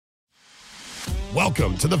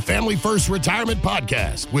Welcome to the Family First Retirement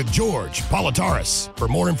Podcast with George Politarhos. For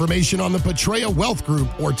more information on the Portraya Wealth Group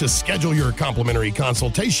or to schedule your complimentary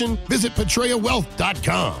consultation, visit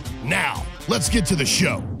PortrayaWealth.com. Now, let's get to the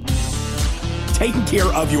show. Taking care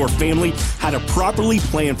of your family, how to properly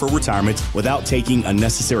plan for retirement without taking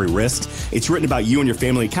unnecessary risks. It's written about you and your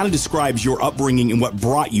family. It kind of describes your upbringing and what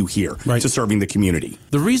brought you here to serving the community.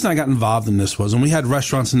 The reason I got involved in this was when we had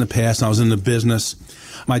restaurants in the past and I was in the business.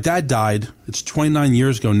 My dad died. It's 29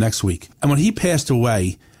 years ago next week. And when he passed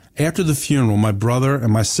away, after the funeral, my brother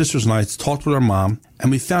and my sisters and I talked with our mom, and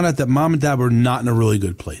we found out that mom and dad were not in a really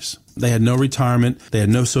good place. They had no retirement. They had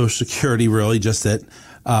no Social Security, really, just that.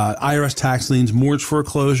 IRS tax liens, mortgage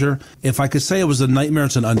foreclosure. If I could say it was a nightmare,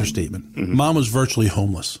 it's an understatement. Mm-hmm. Mom was virtually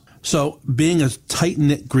homeless. So being a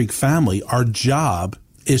tight-knit Greek family, our job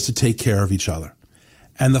is to take care of each other.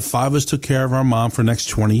 And the five of us took care of our mom for the next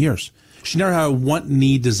 20 years. She never had a want,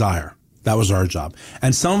 need, desire. That was our job.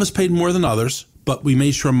 And some of us paid more than others, but we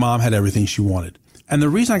made sure mom had everything she wanted. And the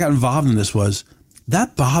reason I got involved in this was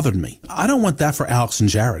that bothered me. I don't want that for Alex and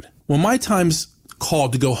Jared. When my time's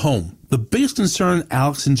called to go home, the biggest concern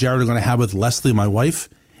Alex and Jared are going to have with Leslie, my wife,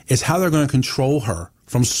 is how they're going to control her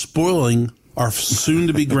from spoiling our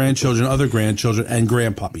soon-to-be grandchildren, other grandchildren, and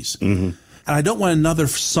grandpuppies. Mm-hmm. And I don't want another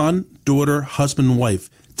son, daughter, husband, and wife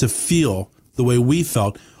to feel the way we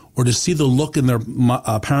felt or to see the look in their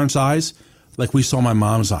parents' eyes like we saw my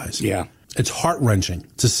mom's eyes. Yeah. It's heart-wrenching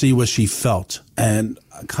to see what she felt. And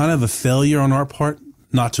kind of a failure on our part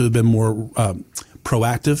not to have been more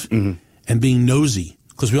proactive and being nosy.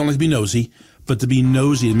 Because we don't like to be nosy, but to be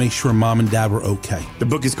nosy to make sure mom and dad were okay. The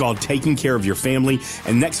book is called Taking Care of Your Family.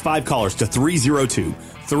 And next 5 callers to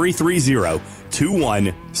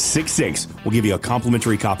 302-330-2166 will give you a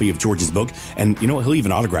complimentary copy of George's book. And you know what? He'll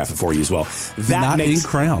even autograph it for you as well. Not in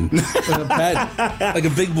crown. Like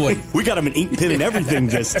a big boy. We got him an ink pen and everything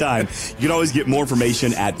this time. You can always get more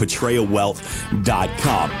information at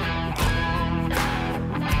PortrayaWealth.com.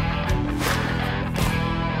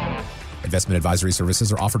 Investment advisory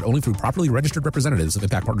services are offered only through properly registered representatives of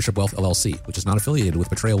Impact Partnership Wealth, LLC, which is not affiliated with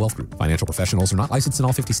Portraya Wealth Group. Financial professionals are not licensed in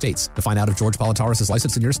all 50 states. To find out if George Politarhos is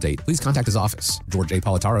licensed in your state, please contact his office. George A.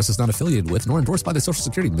 Politarhos is not affiliated with nor endorsed by the Social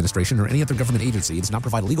Security Administration or any other government agency and does not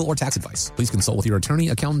provide legal or tax advice. Please consult with your attorney,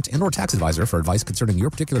 accountant, and or tax advisor for advice concerning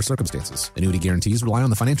your particular circumstances. Annuity guarantees rely on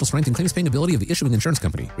the financial strength and claims paying ability of the issuing insurance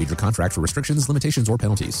company. Read your contract for restrictions, limitations, or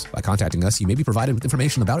penalties. By contacting us, you may be provided with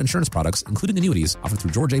information about insurance products, including annuities, offered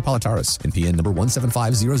through George A. Politarhos, NPN number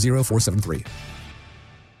 175000473.